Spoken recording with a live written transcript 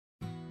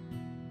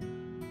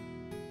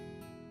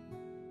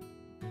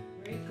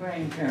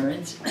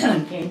great-grandparents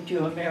came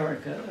to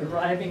America,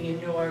 arriving in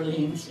New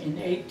Orleans in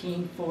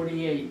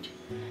 1848.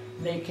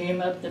 They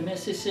came up the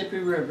Mississippi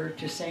River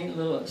to St.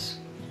 Louis.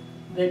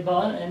 They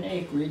bought an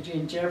acreage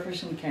in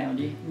Jefferson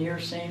County near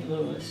St.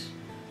 Louis,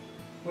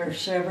 where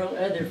several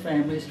other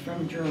families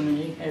from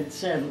Germany had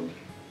settled.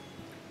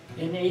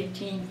 In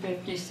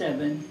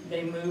 1857,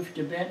 they moved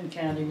to Benton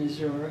County,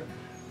 Missouri,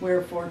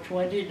 where for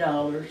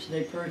 $20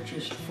 they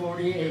purchased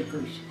 40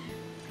 acres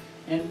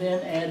and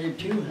then added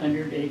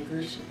 200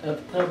 acres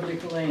of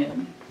public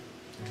land.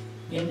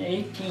 In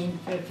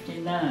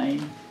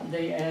 1859,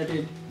 they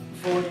added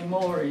 40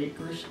 more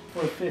acres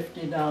for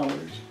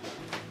 $50,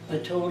 a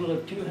total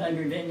of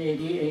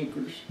 280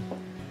 acres.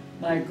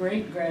 My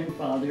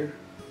great-grandfather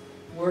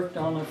worked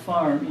on a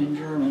farm in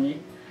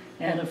Germany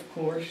and, of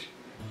course,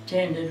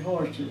 tended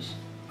horses.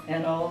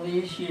 And all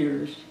these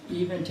years,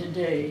 even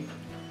today,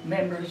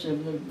 members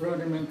of the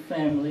Rotermund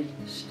family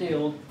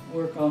still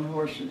work on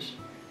horses.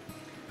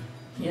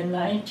 In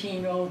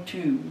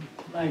 1902,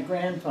 my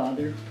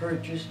grandfather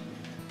purchased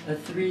a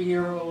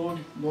 3-year-old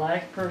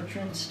black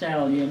Percheron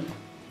stallion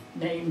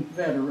named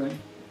Veteran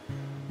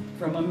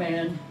from a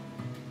man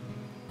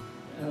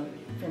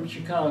from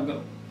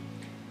Chicago.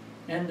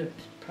 And the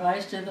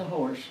price of the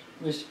horse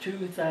was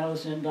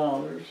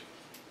 $2,000,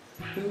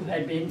 who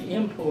had been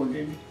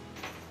imported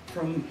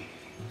from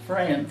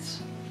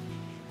France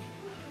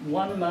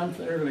 1 month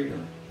earlier.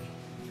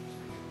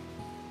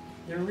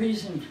 The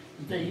reason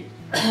the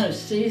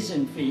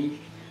season fee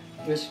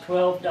was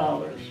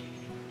 $12.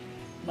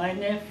 My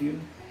nephew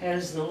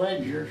has the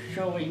ledger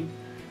showing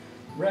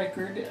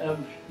record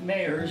of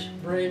mares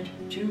bred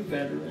to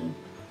Veteran,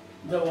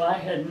 though I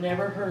had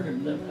never heard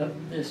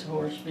of this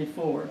horse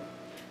before.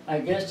 I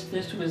guess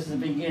this was the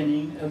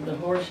beginning of the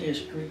horse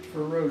history for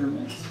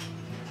Rotermunds.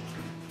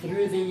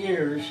 Through the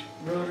years,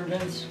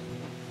 Rotermunds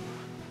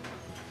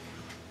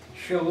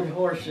showed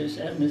horses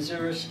at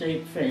Missouri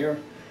State Fair,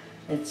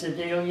 at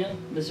Sedalia,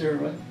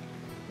 Missouri,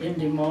 in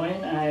Des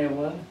Moines,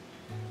 Iowa,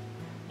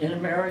 in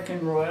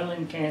American Royal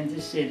in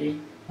Kansas City,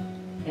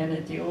 and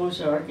at the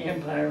Ozark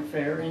Empire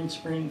Fair in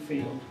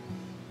Springfield.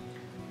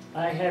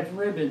 I have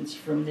ribbons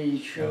from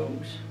these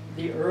shows.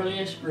 The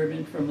earliest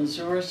ribbon from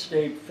Missouri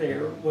State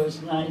Fair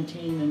was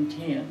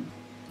 1910,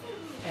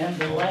 and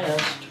the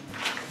last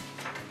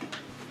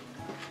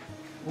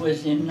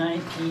was in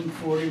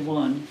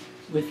 1941,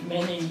 with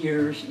many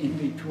years in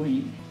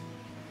between.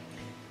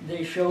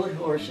 They showed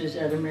horses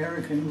at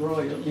American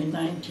Royal in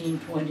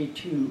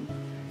 1922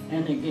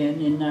 and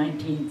again in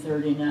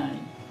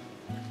 1939.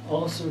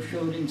 Also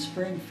showed in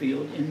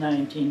Springfield in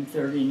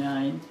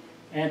 1939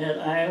 and at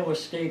Iowa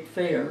State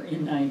Fair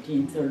in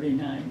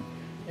 1939,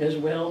 as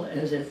well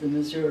as at the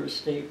Missouri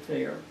State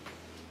Fair.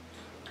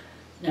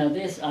 Now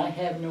this I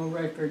have no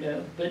record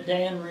of, but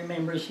Dan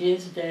remembers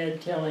his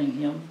dad telling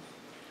him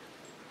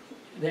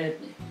that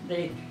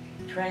they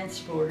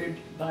transported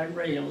by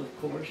rail, of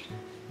course,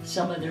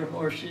 some of their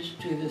horses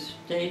to the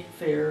state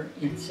fair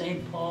in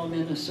St. Paul,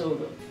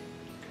 Minnesota.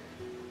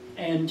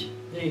 And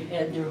they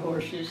had their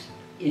horses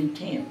in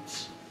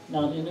tents,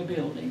 not in a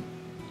building.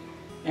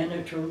 And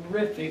a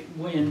terrific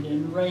wind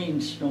and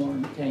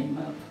rainstorm came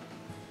up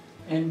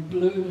and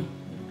blew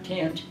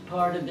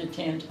part of the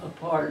tent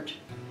apart,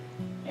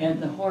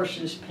 and the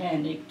horses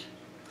panicked.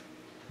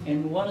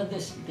 And one of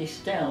the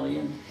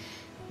stallion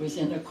was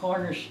in a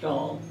corner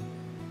stall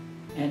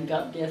and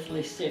got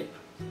deathly sick.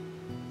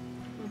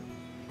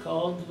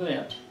 Called the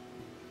vet.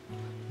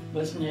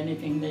 Wasn't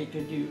anything they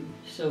could do.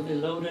 So they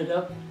loaded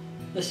up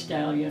the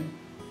stallion,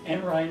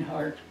 and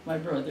Reinhardt, my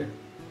brother,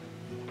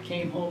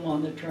 came home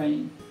on the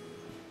train.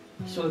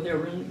 So there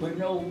were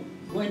no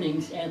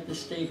winnings at the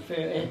state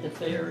fair, at the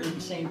fair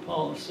in St.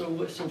 Paul.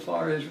 So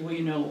far as we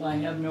know, I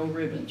have no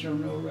ribbons or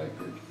no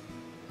record.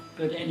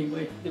 But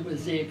anyway, it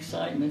was the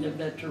excitement of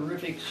that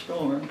terrific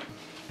storm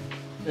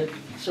that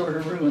sort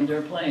of ruined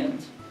their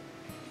plans.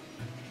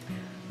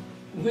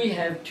 We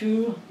have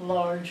 2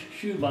 large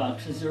shoe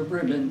boxes of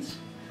ribbons,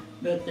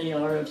 but they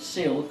are of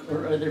silk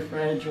or other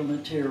fragile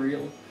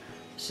material,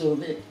 so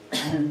that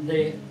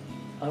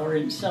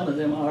some of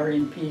them are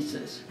in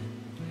pieces.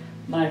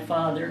 My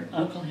father,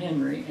 Uncle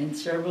Henry, and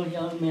several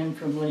young men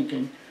from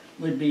Lincoln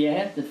would be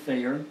at the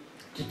fair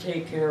to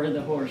take care of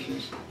the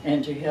horses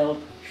and to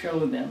help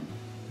show them.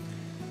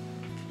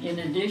 In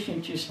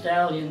addition to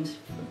stalls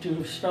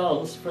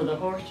for the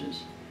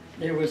horses,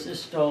 there was a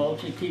stall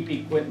to keep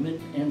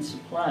equipment and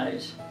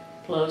supplies,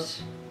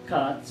 plus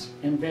cots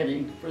and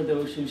bedding for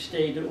those who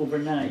stayed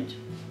overnight.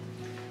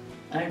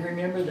 I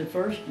remember the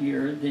first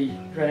year the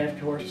draft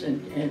horse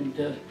and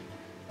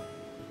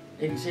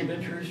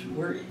exhibitors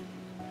were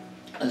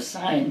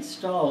assigned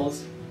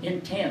stalls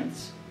in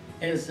tents,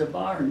 as the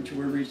barns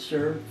were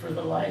reserved for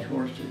the light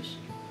horses.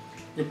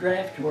 The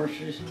draft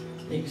horses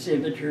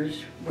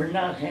exhibitors were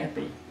not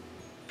happy,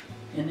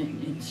 and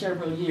in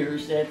several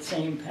years that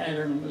same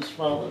pattern was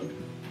followed.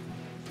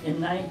 In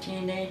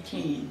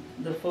 1918,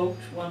 the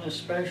folks won a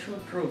special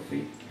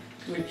trophy,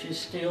 which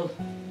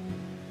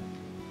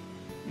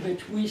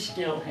we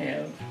still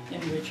have,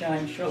 and which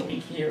I'm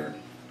showing here.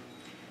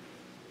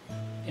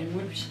 and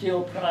we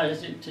still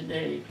prize it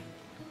today.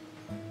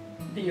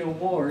 The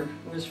award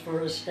was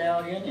for a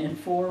stallion and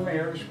 4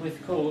 mares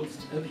with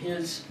colts of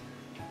his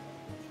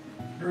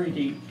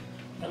breeding,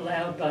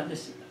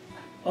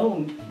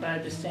 owned by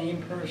the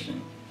same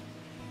person.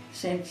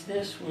 Since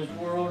this was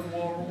World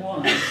War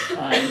I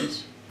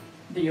times,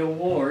 the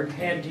award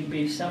had to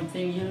be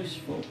something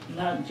useful,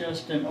 not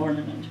just an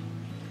ornament.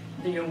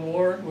 The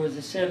award was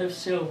a set of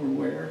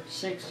silverware,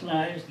 6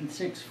 knives and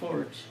 6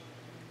 forks,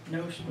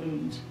 no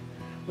spoons,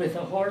 with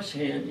a horse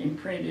head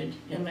imprinted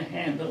in the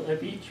handle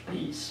of each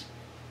piece.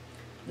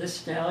 The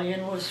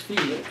stallion was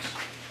Felix.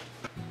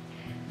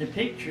 The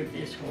picture of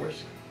this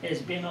horse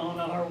has been on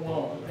our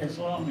wall as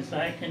long as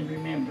I can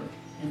remember,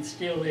 and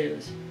still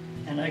is,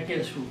 and I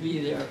guess will be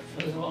there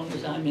for as long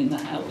as I'm in the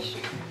house.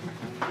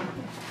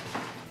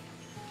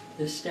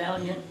 The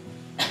stallion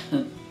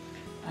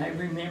I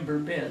remember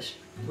best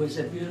was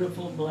a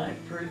beautiful black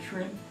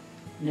Percheron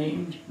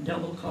named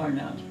Double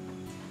Carnot.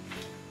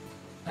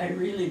 I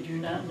really do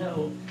not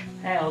know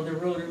how the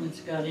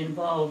Rotermunds got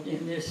involved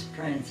in this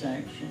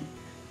transaction,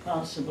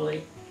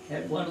 possibly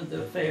at one of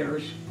the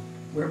fairs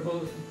where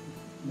both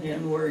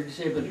men were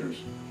exhibitors.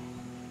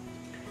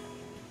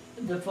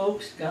 The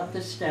folks got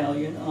the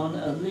stallion on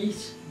a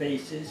lease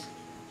basis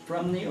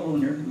from the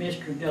owner,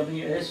 Mr.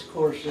 W.S.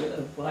 Corsa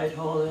of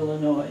Whitehall,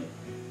 Illinois.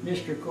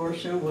 Mr.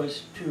 Corsa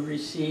was to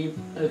receive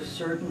a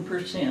certain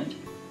percent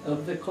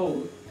of the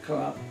colt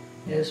crop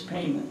as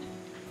payment.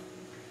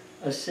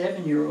 A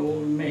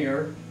 7-year-old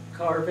mare,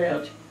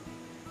 Carvette,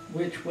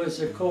 which was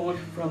a colt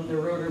from the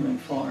Rotermund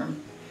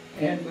farm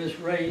and was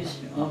raised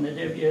on the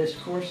W.S.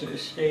 Corsa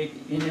estate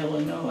in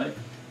Illinois,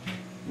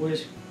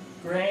 was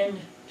grand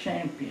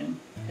champion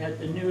at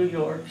the New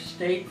York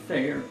State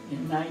Fair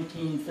in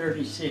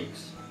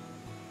 1936.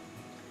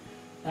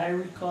 I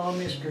recall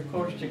Mr.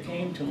 Corsa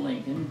came to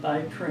Lincoln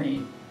by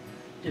train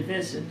to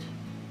visit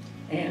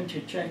and to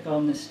check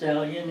on the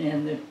stallion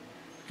and the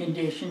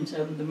conditions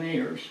of the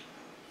mares.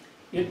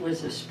 It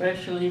was a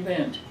special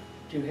event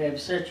to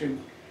have such a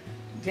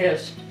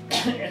guest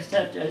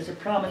as a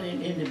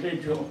prominent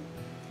individual,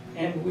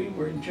 and we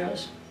were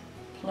just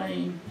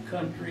plain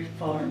country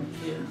farm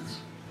kids.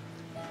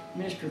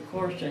 Mr.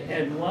 Corsa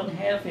had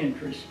 1/2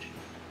 interest,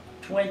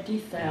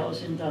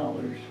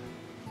 $20,000,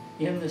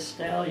 in the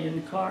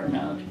stallion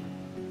Carnot,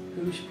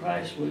 whose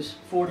price was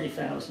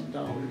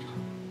 $40,000.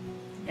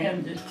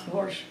 And the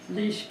horse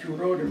leased to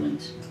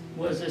Rotermunds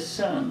was a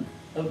son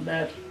of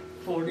that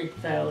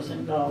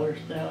 $40,000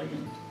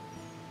 stallion.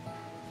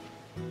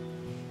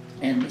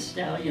 And the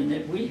stallion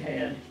that we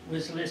had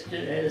was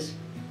listed as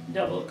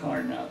Double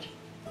Carnot.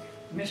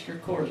 Mr.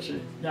 Corsa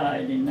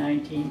died in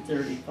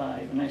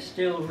 1935, and I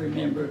still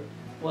remember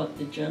what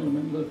the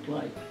gentleman looked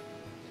like.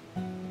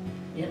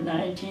 In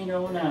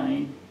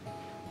 1909,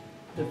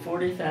 the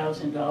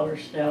 $40,000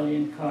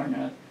 stallion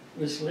Carnot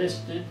was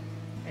listed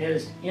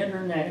as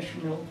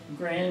International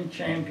Grand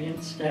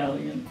Champion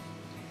Stallion.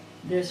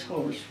 This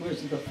horse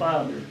was the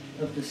father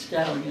of the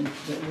stallion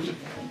that we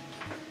had.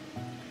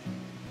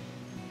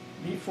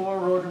 Before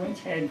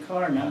Rotermunds had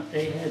Carnot,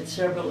 they had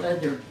several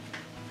other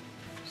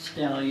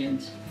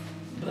stallions,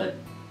 but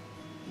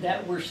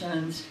that were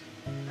sons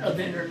of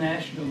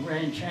international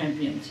grand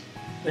champions.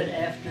 But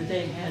after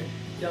they had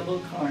Double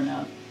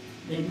Carnot,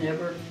 they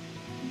never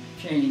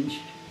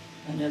changed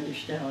another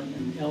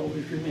stallion. They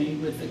always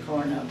remained with the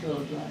Carnot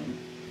bloodline.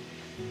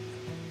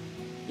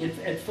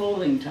 If at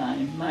foaling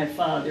time, my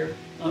father,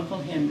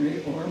 Uncle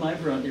Henry, or my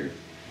brother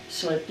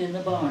slept in the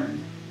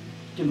barn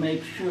to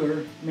make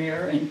sure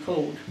mare and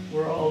colt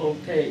were all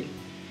okay.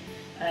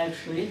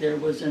 Actually, there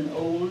was an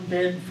old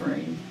bed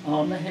frame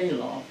on the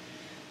hayloft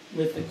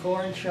with a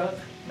corn shuck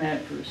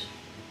mattress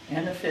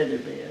and a feather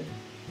bed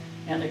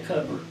and a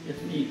cover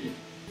if needed.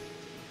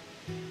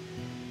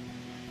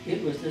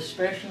 It was a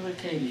special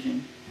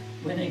occasion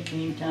when it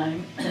came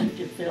time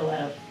to fill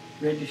out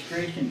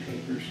registration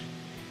papers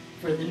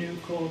for the new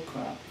colt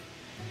crop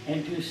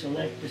and to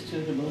select a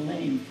suitable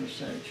name for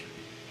such.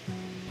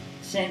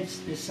 Since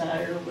the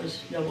sire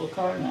was Double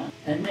Carnot,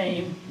 a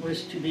name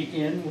was to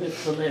begin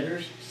with the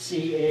letters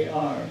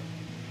C-A-R.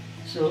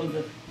 So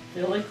the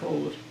filly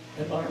colt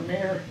of our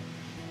mare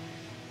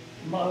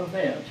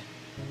Marvette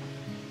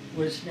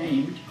was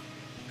named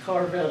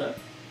Carvetta,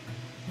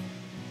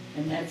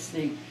 and that's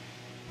the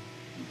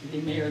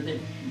mare that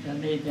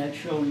made that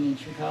showing in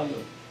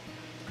Chicago.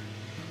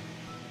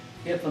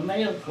 If a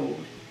male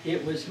colt,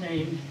 it was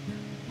named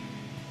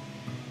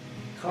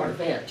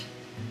Carvette.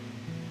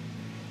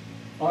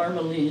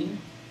 Armeline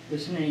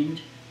was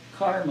named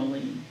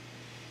Carmeline.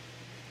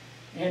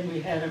 And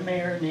we had a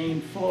mare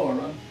named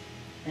Flora,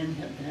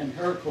 and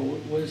her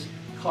colt was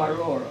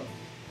Carlora.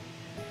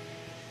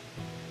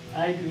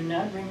 I do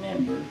not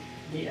remember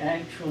the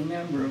actual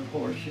number of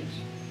horses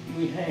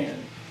we had,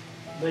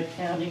 but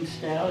counting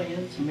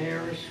stallions,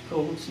 mares,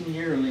 colts, and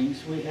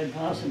yearlings, we had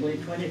possibly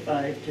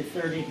 25 to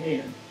 30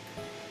 head.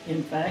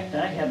 In fact,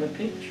 I have a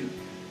picture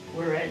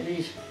where at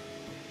least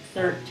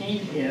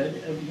 13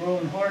 head of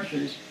grown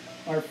horses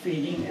are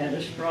feeding at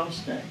a straw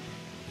stack.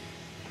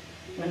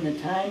 When the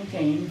time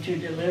came to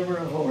deliver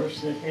a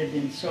horse that had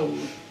been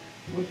sold,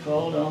 we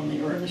called on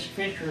the Ernest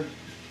Fisher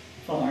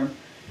farm,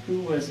 who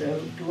was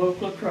a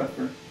local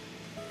trucker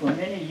for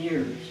many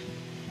years.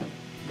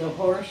 The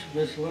horse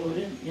was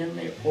loaded in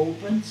the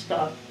open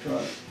stock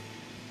truck,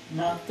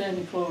 not the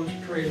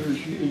enclosed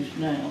trailers used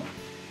now,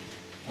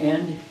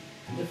 and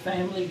the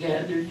family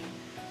gathered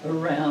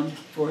around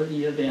for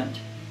the event.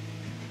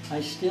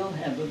 I still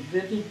have a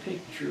vivid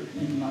picture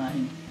in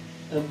mind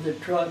of the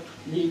truck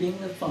leaving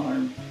the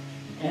farm,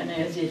 and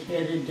as it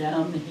headed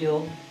down the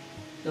hill,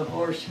 the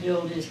horse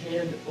held his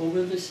head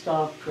over the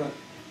stock truck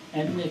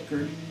and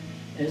nickered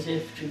as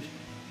if to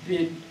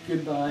bid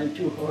goodbye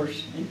to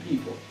horse and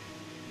people.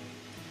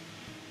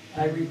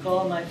 I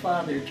recall my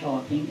father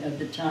talking of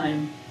the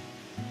time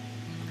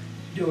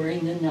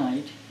during the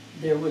night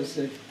there was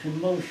a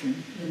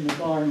commotion in the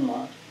barn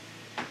lot,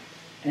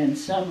 and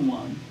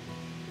someone,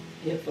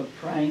 if a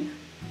prank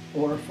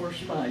or for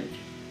spite,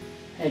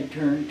 had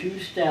turned 2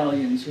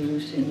 stallions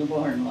loose in the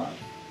barn lot.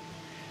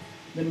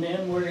 The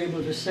men were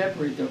able to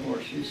separate the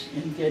horses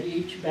and get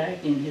each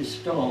back in his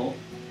stall.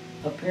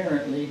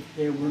 Apparently,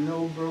 there were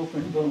no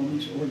broken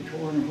bones or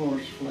torn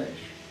horse flesh.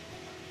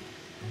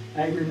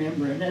 I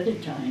remember another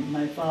time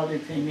my father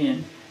came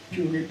in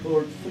to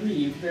report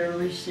 3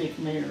 very sick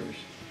mares.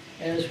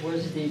 As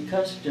was the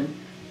custom,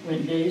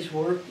 when day's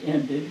work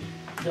ended,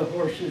 the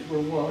horses were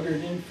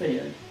watered and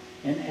fed,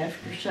 and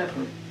after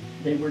supper,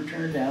 they were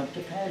turned out to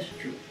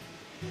pasture.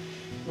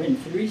 When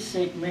 3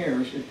 sick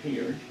mares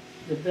appeared,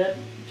 the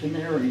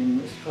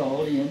veterinarian was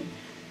called in,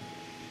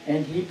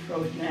 and he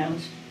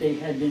pronounced they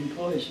had been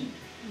poisoned.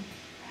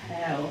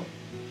 How,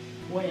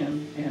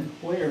 when, and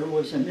where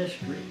was a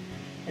mystery,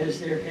 as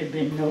there had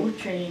been no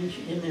change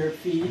in their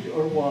feed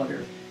or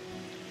water.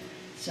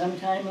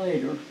 Sometime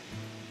later,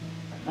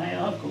 my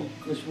uncle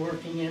was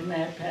working in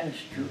that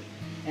pasture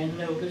and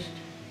noticed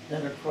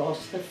that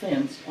across the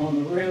fence on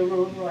the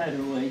railroad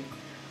right-of-way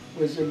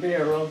was a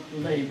barrel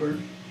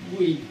labeled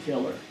weed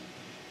killer.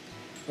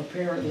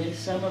 Apparently,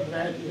 some of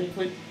that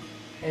liquid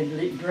had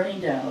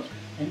drained out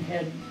and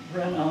had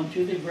run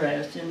onto the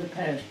grass in the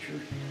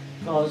pasture,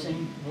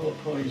 causing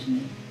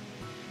poisoning.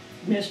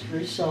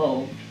 Mystery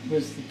solved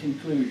was the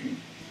conclusion,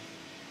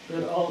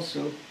 but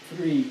also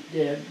 3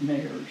 dead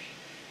mares.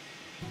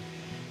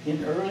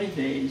 In early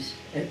days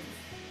at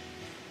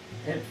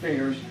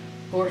fairs,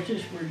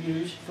 horses were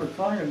used for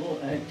carnival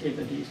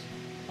activities.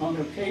 On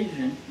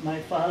occasion, my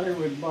father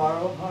would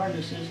borrow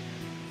harnesses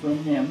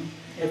from them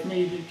if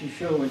needed to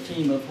show a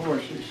team of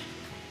horses.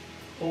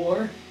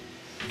 Or,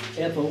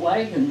 if a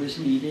wagon was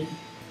needed,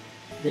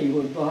 they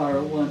would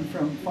borrow one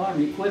from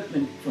farm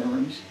equipment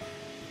firms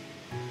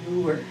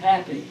who were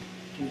happy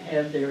to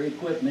have their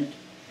equipment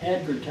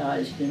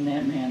advertised in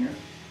that manner.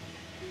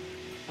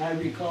 I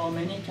recall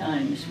many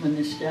times when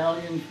the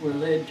stallions were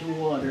led to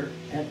water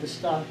at the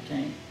stock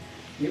tank.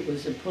 It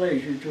was a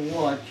pleasure to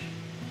watch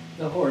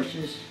the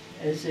horses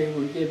as they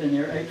were given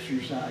their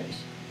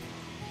exercise.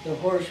 The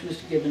horse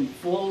was given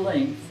full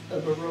length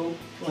of a rope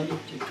 20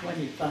 to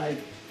 25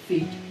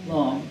 feet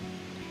long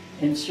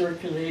and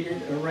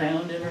circulated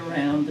around and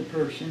around the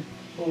person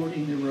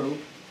holding the rope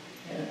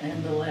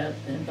and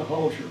the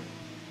halter.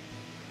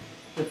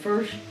 The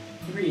first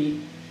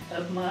 3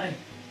 of my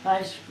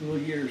high school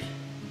years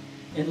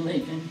in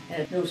Lincoln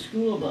had no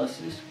school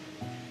buses,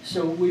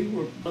 so we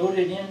were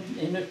loaded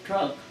in a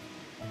truck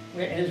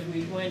as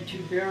we went to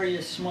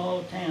various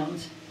small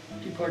towns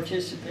to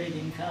participate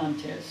in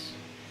contests.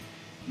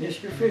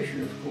 Mr.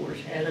 Fisher, of course,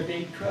 had a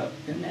big truck,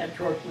 and that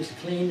truck was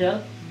cleaned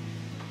up,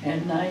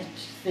 and nice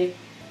thick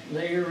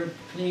layer of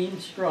clean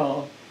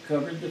straw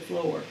covered the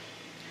floor.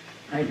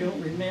 I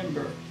don't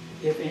remember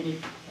if any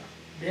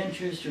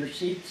benches or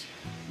seats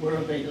were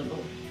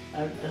available.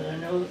 I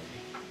know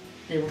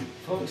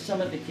some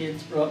of the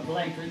kids brought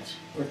blankets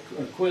or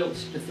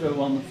quilts to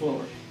throw on the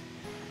floor.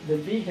 The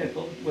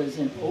vehicle was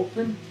an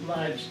open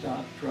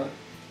livestock truck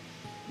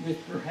with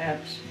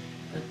perhaps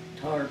a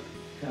tarp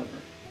cover.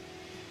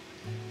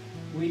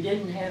 We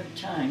didn't have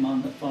time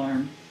on the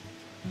farm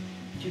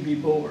to be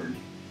bored.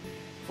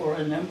 For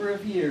a number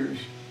of years,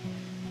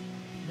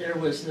 there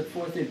was the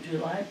 4th of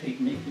July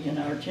picnic in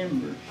our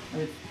timber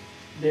with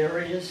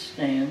various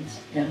stands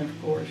and,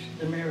 of course,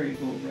 the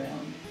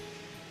merry-go-round.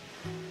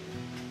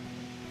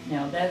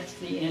 Now, that's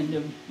the end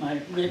of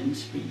my written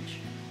speech.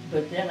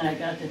 But then I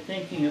got to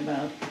thinking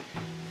about,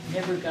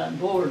 never got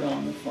bored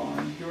on the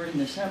farm. During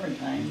the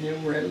summertime, there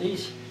were at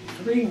least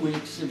 3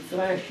 weeks of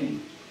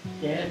thrashing.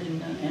 Dad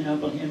and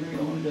Uncle Henry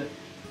owned a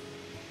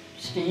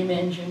steam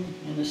engine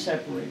and a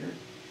separator,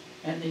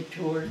 and they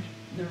toured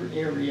the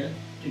area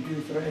to do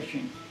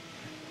threshing.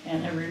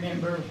 And I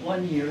remember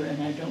one year,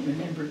 and I don't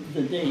remember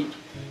the date,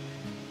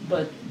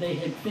 but they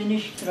had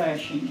finished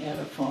thrashing at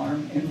a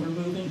farm and were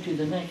moving to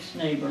the next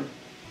neighbor.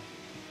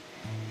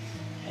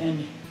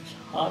 And it's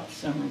hot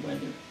summer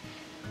weather.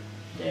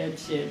 Dad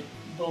said,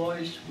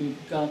 "Boys,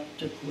 we've got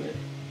to quit.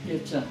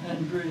 It's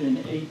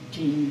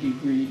 118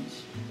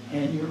 degrees,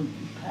 and your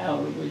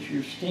power was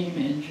your steam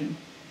engine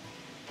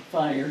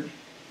fired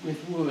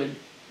with wood,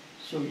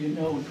 So you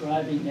know,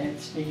 driving that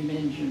steam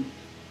engine,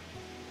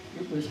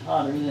 it was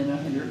hotter than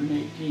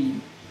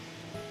 118.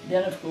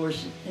 Then, of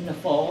course, in the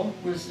fall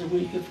was the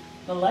week of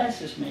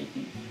molasses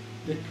making.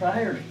 But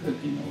prior to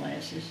cooking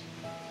molasses,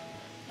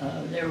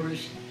 there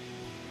was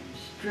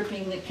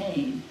stripping the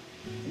cane.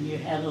 And you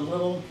had a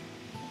little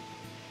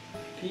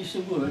piece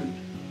of wood,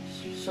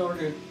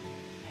 sort of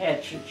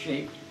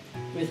hatchet-shaped,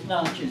 with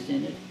notches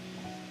in it.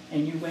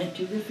 And you went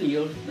to the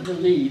field with the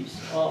leaves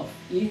off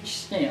each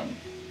stem.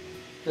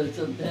 Because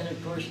then,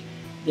 of course,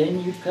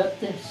 then you cut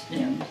the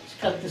stems,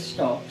 cut the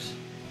stalks,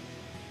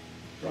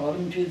 brought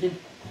them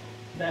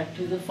back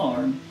to the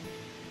farm,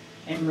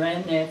 and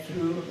ran that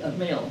through a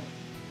mill,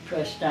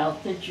 pressed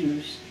out the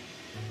juice,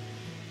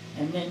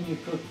 and then you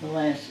cooked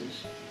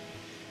molasses.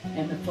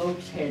 And the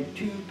folks had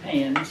 2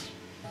 pans,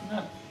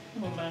 not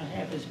about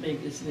half as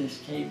big as this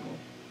table.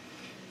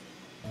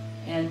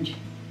 And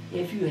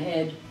if you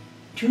had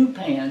 2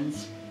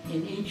 pans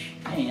in each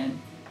pan,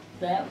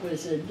 that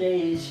was a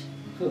day's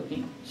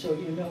cooking. So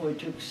you know it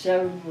took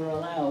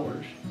several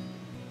hours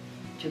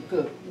to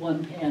cook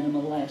 1 pan of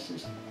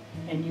molasses.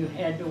 And you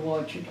had to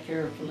watch it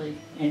carefully.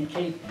 And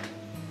Kate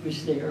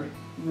was there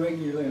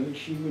regularly.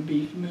 She would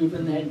be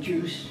moving that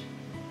juice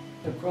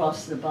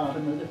across the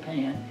bottom of the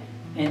pan.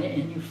 And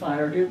you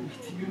fired it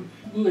through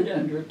wood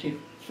under it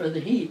for the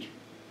heat.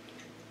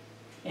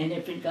 And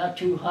if it got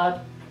too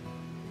hot,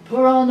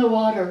 pour on the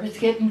water, it's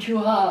getting too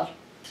hot.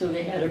 So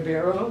they had a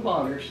barrel of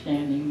water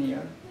standing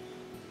there.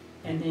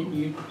 And then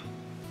you'd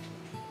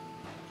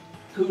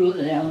cool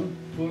it down,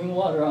 pouring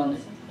water on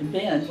it. And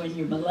then when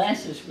your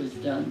molasses was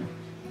done,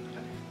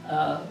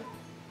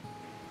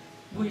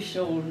 we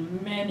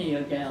sold many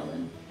a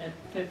gallon at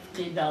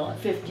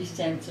 $50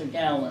 cents a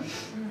gallon.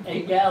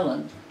 A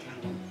gallon.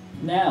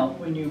 Now,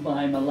 when you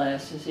buy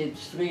molasses,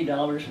 it's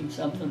 $3 and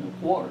something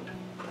a quart.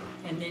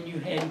 And then you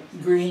had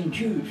green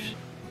juice.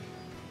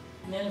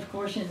 And then, of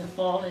course, in the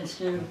fall,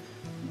 instead of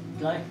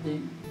like they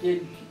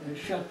did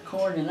shuck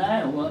corn in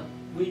Iowa,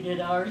 we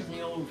did ours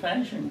the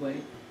old-fashioned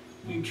way.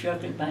 You'd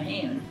shuck it by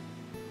hand.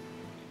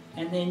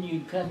 And then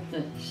you'd cut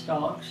the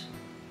stalks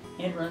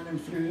and run them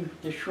through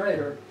the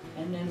shredder.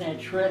 And then that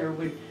shredder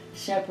would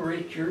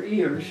separate your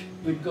ears,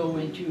 would go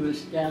into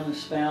down a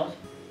spout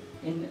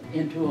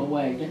into a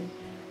wagon.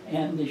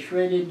 And the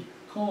shredded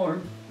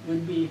corn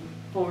would be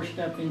forced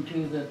up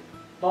into the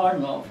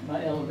barn loft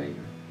by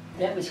elevator.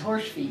 That was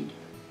horse feed.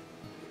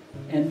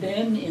 And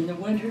then in the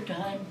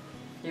wintertime,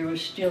 there was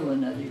still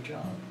another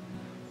job.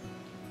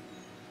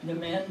 The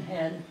men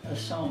had a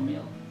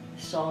sawmill,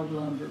 sawed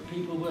lumber.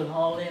 People would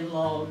haul in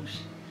logs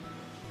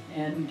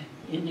and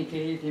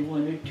indicate if they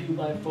wanted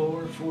 2x4,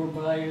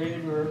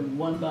 4x8, or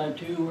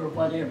 1x2, or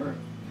whatever.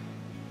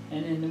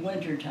 And in the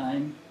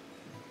wintertime,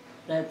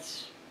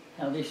 that's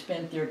how they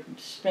spent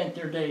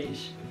their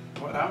days.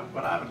 What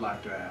I would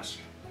like to ask,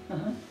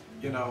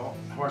 you know,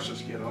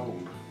 horses get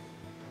old.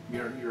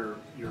 Your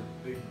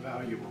big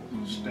valuable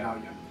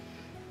stallion.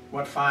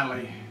 What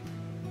finally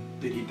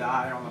did he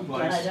die on the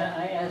place?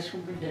 I asked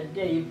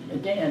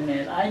Dan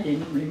that I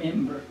didn't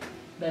remember,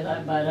 but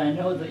I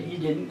know that he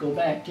didn't go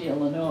back to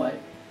Illinois,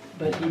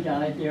 but he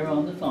died there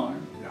on the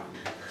farm.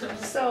 Yeah.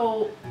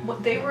 So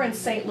they were in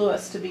St.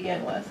 Louis to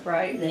begin with,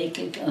 right? They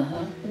could,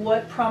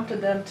 What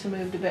prompted them to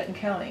move to Benton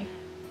County?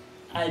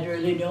 I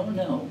really don't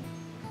know.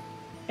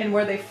 And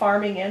were they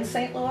farming in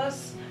St.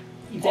 Louis?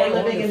 They Or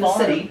living in the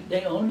city?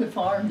 They owned a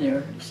farm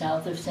there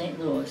south of St.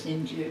 Louis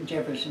in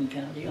Jefferson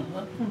County.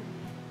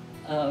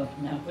 Now,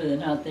 whether or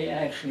not they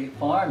actually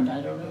farmed,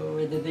 I don't know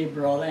whether they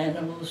brought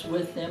animals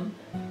with them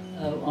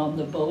on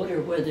the boat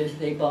or whether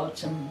they bought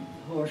some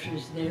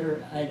horses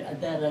there.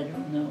 That I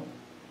don't know.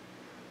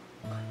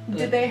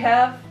 Did they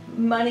have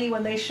money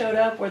when they showed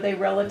up? Were they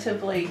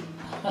relatively...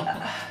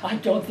 I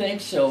don't think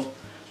so.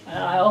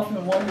 I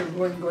often wondered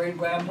where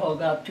great-grandpa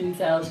got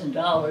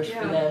 $2,000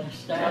 for that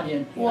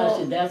stallion. Well, I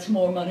said, that's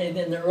more money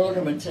than the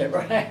Rotermunds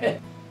ever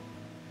had.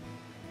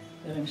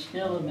 But I'm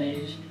still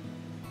amazed.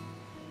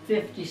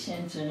 50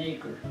 cents an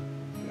acre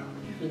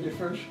for the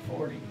first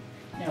 40.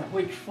 Now,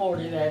 which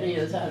 40 that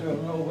is, I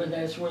don't know. Whether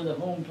that's where the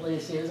home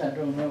place is, I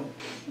don't know.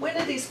 When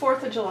did these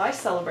 4th of July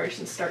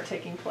celebrations start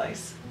taking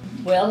place?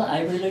 Well,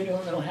 I really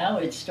don't know how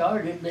it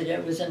started, but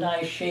it was a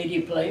nice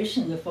shady place,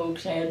 and the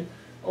folks had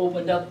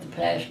opened up the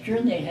pasture,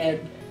 and they had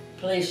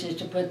places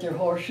to put their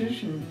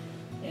horses,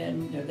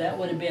 and that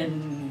would have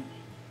been,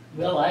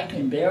 well, I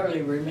can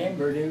barely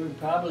remember. It would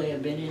probably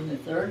have been in the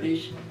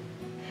 30s.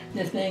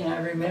 The thing I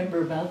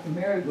remember about the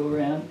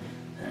merry-go-round,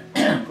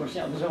 of course,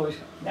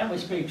 that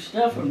was big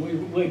stuff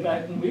way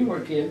back when we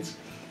were kids,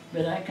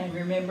 but I can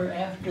remember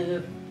after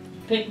the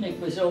picnic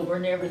was over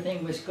and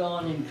everything was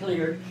gone and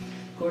cleared.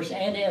 Of course,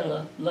 Aunt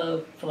Ella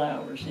loved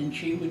flowers, and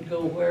she would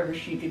go wherever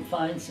she could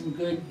find some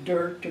good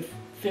dirt to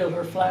fill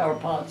her flower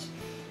pots.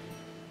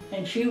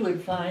 And she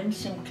would find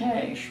some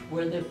cash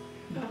where the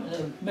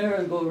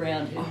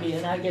merry-go-round had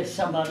been. I guess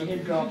somebody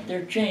had dropped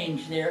their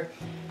change there.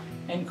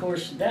 And of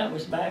course, that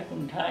was back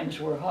when times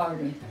were hard.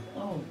 And,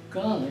 oh,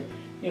 golly,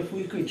 if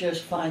we could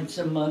just find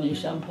some money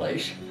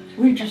someplace.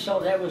 We just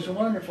thought that was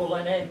wonderful.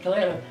 And Aunt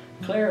Cleta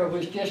Clara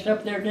was just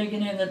up there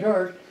digging in the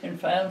dirt and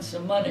found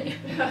some money.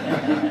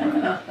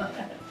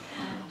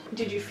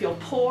 Did you feel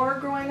poor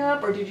growing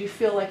up, or did you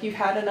feel like you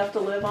had enough to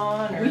live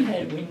on? Or?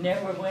 We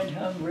never went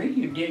hungry.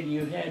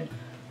 You had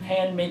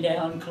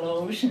hand-me-down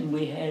clothes, and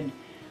we had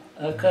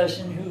a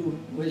cousin who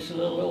was a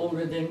little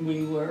older than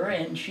we were,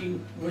 and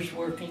she was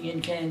working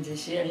in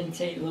Kansas City, in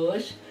St.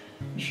 Louis.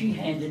 She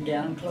handed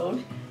down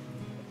clothes.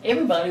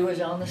 Everybody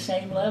was on the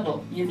same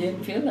level. You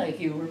didn't feel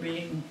like you were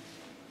being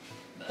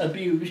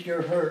abused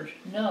or hurt.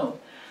 No.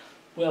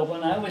 Well,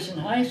 when I was in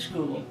high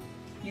school,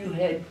 you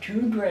had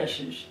 2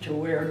 dresses to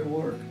wear to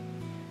work.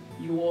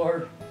 You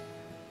wore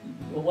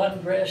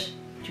one dress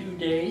 2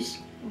 days,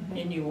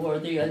 and you wore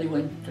the other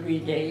one 3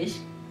 days,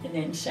 and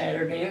then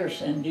Saturday or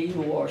Sunday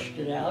you washed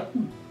it out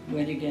and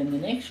went again the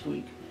next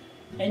week.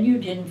 And you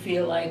didn't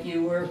feel like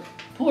you were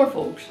poor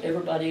folks.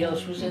 Everybody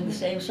else was in the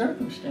same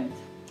circumstance.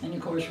 And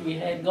of course we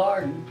had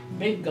garden,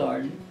 big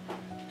garden,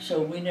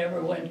 so we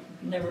never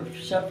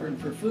suffered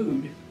for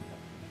food.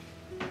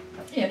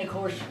 And of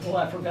course, oh,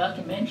 I forgot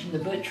to mention the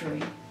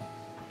butchering.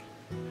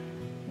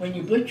 When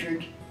you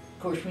butchered, of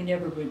course we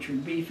never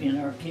butchered beef in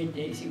our kid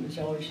days, it was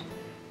always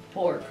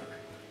pork.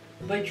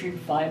 Butchered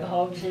 5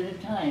 hogs at a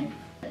time.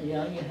 You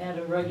know, you had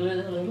a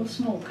regular little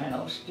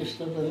smokehouse, just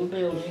a little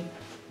building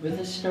with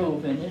a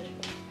stove in it,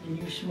 and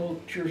you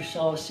smoked your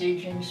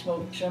sausage and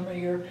smoked some of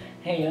your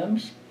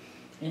hams,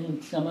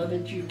 and some of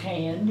it you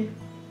canned,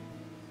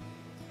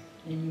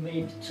 and you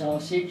made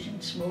sausage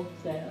and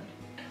smoked that.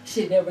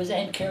 See, there was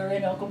Aunt Carrie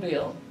and Uncle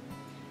Bill,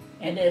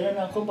 and Ed and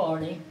Uncle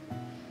Barney,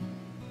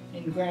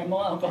 and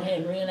Grandma, Uncle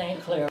Henry, and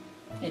Aunt Clara.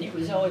 And it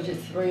was always a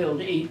thrill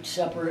to eat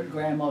supper at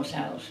Grandma's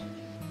house.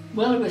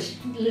 Well, it was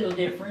a little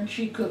different.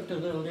 She cooked a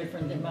little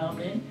different than Mom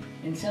did,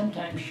 and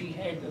sometimes she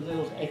had a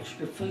little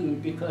extra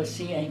food because,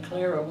 see, Aunt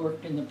Clara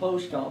worked in the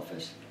post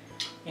office,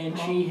 and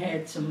she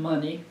had some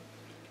money,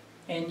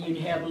 and you'd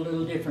have a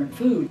little different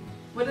food.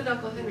 What did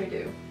Uncle Henry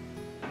do?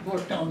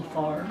 Worked on the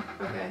farm.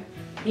 Okay.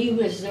 He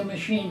was the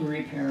machine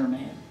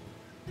repairman.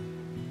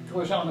 Of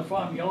course, on the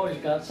farm, you always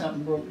got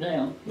something broke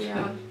down.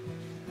 Yeah.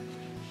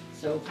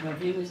 So, you know,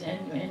 he was,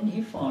 and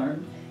he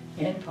farmed,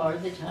 and part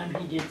of the time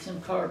he did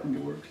some carpenter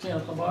work. See,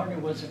 Uncle Barney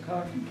was a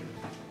carpenter.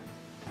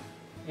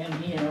 And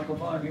he and Uncle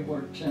Barney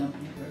worked some,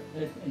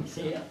 and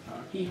see,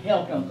 he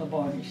helped Uncle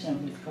Barney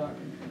some with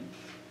carpentry.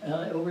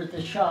 Over at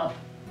the shop,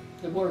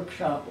 the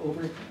workshop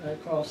over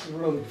across the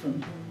road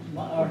from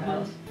our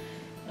house,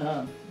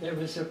 there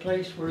was a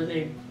place where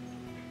they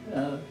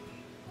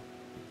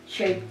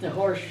shaped the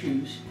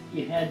horseshoes.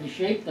 You had to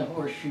shape the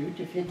horseshoe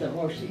to fit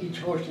each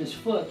horse's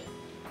foot.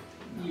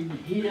 You'd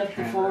heat up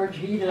the forge,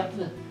 heat up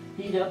the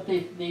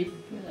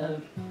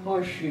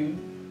horseshoe,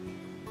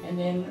 and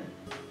then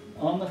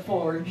on the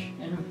forge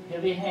and a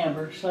heavy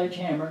hammer,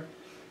 sledgehammer,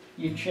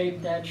 you'd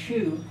shape that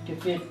shoe to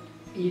fit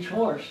each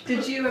horse.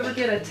 Did you ever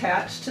get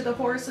attached to the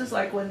horses,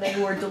 like when they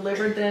were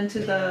delivered then to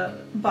the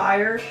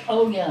buyer?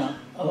 Oh yeah,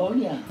 oh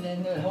yeah.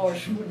 Then the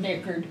horse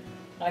nickered.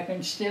 I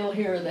can still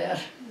hear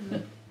that.